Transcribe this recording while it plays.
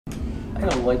I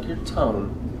don't like your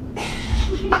tone.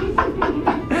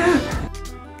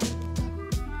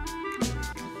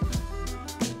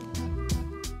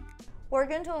 We're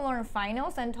going to learn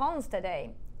finals and tones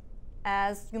today.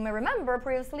 As you may remember,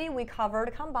 previously we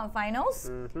covered compound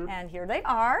finals, and here they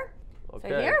are. Okay.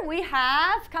 So here we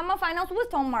have compound finals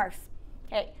with tone marks.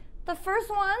 Okay, the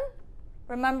first one,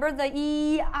 remember the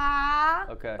E, ah,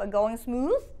 but going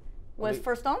smooth with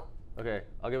first tone? Okay,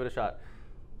 I'll give it a shot.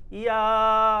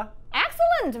 Yeah.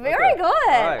 Excellent, very good.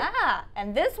 Right. Ah,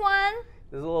 and this one?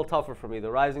 This is a little tougher for me.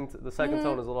 The second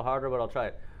tone is a little harder, but I'll try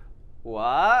it.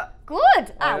 What?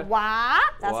 Good. Wa.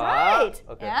 That's Wa. right.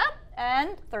 Okay. Yeah.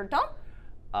 And third tone?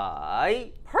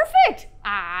 I. Perfect.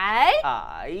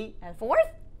 I. And fourth?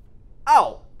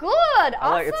 Ow. Good.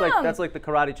 Awesome. That's like the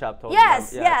karate chop tone.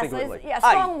 Yes. Yeah, yes. I think It's,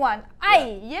 strong one.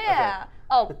 I. Yeah. Okay.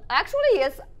 Oh, actually,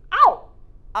 it's ow.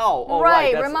 Ow. Oh,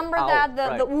 right. Right. Remember ow.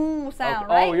 that the ooh sound,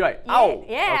 right? Oh, you're right. Yeah. Ow.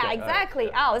 Yeah. Okay. Exactly.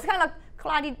 Right. Ow. It's kind of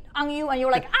cloudy on you, and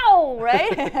you're like ow,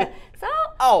 right? So.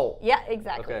 Ow. Yeah.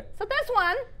 Exactly. Okay. So this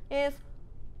one is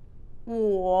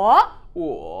我.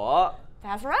 我.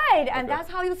 That's right, and that's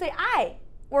how you say I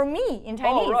or me in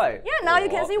Chinese. Oh, right. Yeah, now you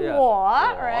can say 我,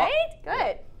 Yeah. right?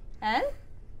 Good. And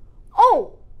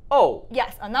oh. Oh.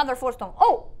 Yes, another fourth tone.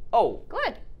 Oh. Oh.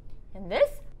 Good. And this?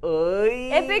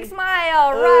 A big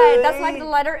smile, right? That's like the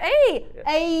letter A.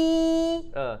 A.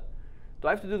 Do I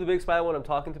have to do the big smile when I'm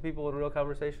talking to people in real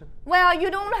conversation? Well,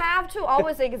 you don't have to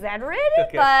always exaggerate it,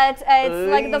 Okay. but it's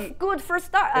like the good first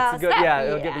step. It's good. Yeah,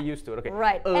 it'll get me used to it. Okay.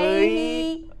 Right.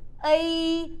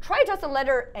 A. Try just the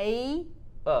letter A.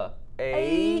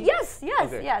 A. Yes.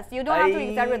 Okay. Yes. You don't have to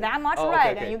exaggerate that much,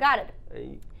 right? Okay. And you got it.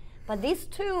 A. But these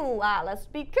two, let's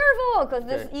be careful because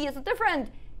this E is different.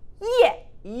 Yeah.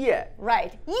 Yeah.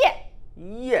 Right. Yeah.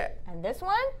 Yeah. And this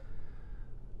one?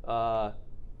 Yeah.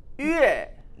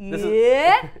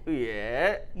 Yeah.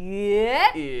 Yeah.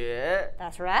 Yeah. Yeah.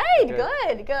 That's right.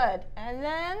 Okay. Good. And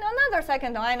then another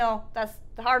second tone. I know that's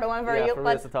the harder one for you. For me,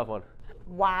 but it's a tough one.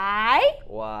 why?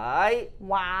 Why?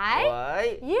 Why?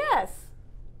 Why? Yes.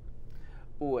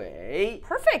 Wei.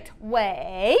 Perfect.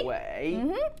 Wei.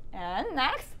 Wei. And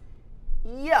next?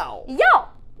 Yao. Yao.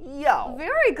 Yao.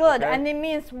 Very good. Okay. And it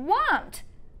means want.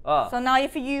 So So now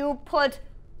if you put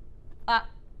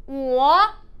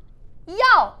我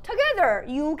要 together,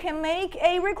 you can make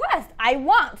a request. I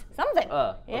want something.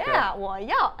 Okay. Yeah, 我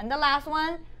要. And the last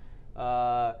one?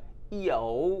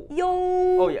 有. 有.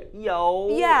 Oh yeah, 有.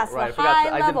 Yes, right. the I high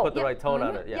forgot. I level. didn't put the right tone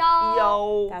on it. Yeah.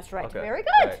 有. That's right. Okay. Very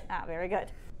good. Right. Very good.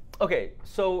 Okay,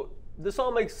 so this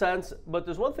all makes sense, but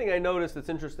there's one thing I noticed that's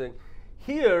interesting.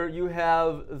 Here you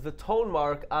have the tone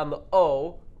mark on the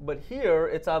O, but here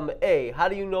it's on the A. How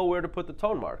do you know where to put the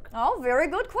tone mark? Oh, very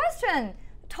good question.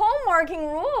 Tone marking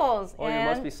rules. Oh, you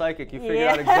must be psychic. You figured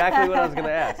out exactly what I was going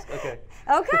to ask. Okay.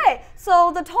 Okay,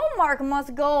 so the tone mark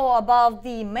must go above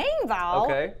the main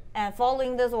vowel and fall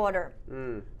in this order.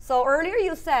 So earlier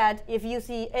you said if you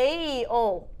see A,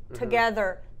 O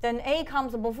together, then A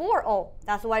comes before O.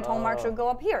 That's why tone mark should go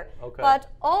up here. Okay. But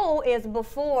O is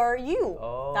before U.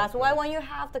 Oh, That's why when you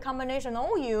have the combination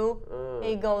OU,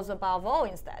 it goes above O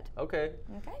instead. Okay.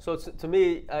 Okay. So it's, to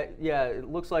me, yeah, it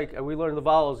looks like we learned the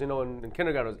vowels, you know, in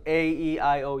kindergarten. It was A, E,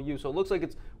 I, O, U. So it looks like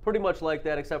it's pretty much like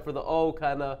that, except for the O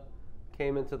kind of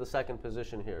came into the second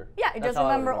position here. Yeah, just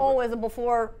remember O is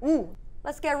before U.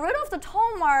 Let's get rid of the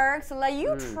tone marks. Let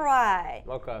you try.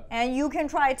 Okay. And you can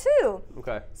try too.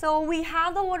 Okay. So we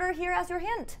have the order here as your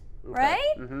hint,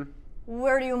 right?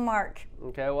 Where do you mark?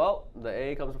 Okay, well, the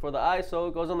A comes before the I, so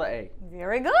it goes on the A.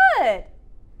 Very good.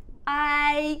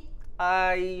 I.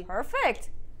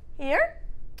 Perfect. Here?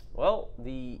 Well,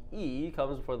 the E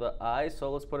comes before the I,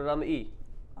 so let's put it on the E.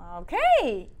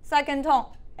 Okay. Second tone.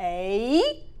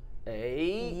 A.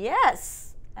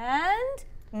 Yes. And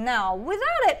now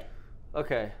without it.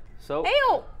 Okay, so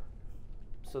A-O.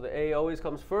 So the A always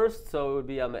comes first, so it would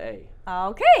be on the A.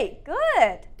 Okay,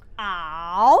 good.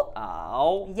 Ow.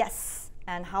 Ow. Yes.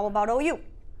 And how about OU?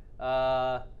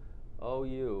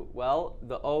 OU. Well,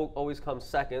 the O always comes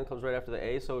second, comes right after the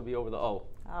A, so it would be over the O.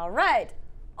 All right.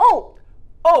 O.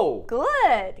 Oh.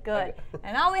 Good. Okay.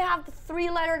 And now we have the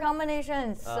three-letter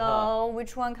combinations. So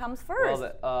which one comes first?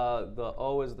 Well, the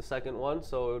O is the second one,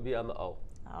 so it would be on the O.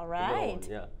 All right.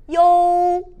 Yeah.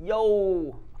 Yo.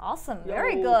 Yo. Awesome. Yo.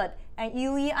 Very good. And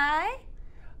UEI?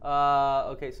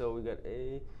 Okay, so we got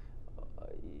A.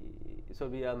 So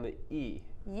it'd be on the E.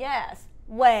 Yes.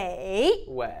 Wei.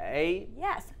 Wei.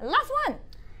 Yes. Last one.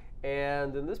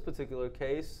 And in this particular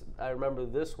case, I remember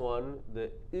this one,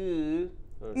 the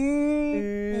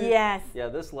Yes. Yeah,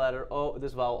 this letter,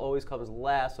 this vowel always comes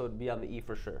last, so it'd be on the E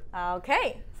for sure.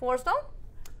 Okay. Fourth tone?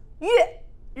 Yeah.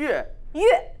 Yeah.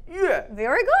 Yeah. Yeah.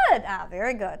 Very good.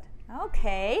 Very good.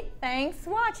 Okay. Thanks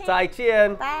for watching. 再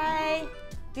见. Bye.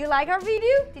 Do you like our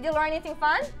video? Did you learn anything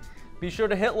fun? Be sure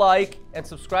to hit like and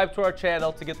subscribe to our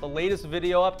channel to get the latest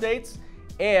video updates,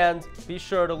 and be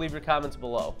sure to leave your comments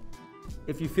below.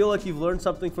 If you feel like you've learned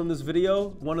something from this video,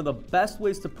 one of the best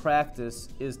ways to practice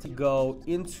is to go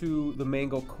into the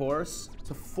Mango course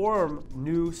to form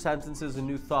new sentences and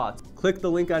new thoughts. Click the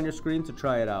link on your screen to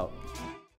try it out.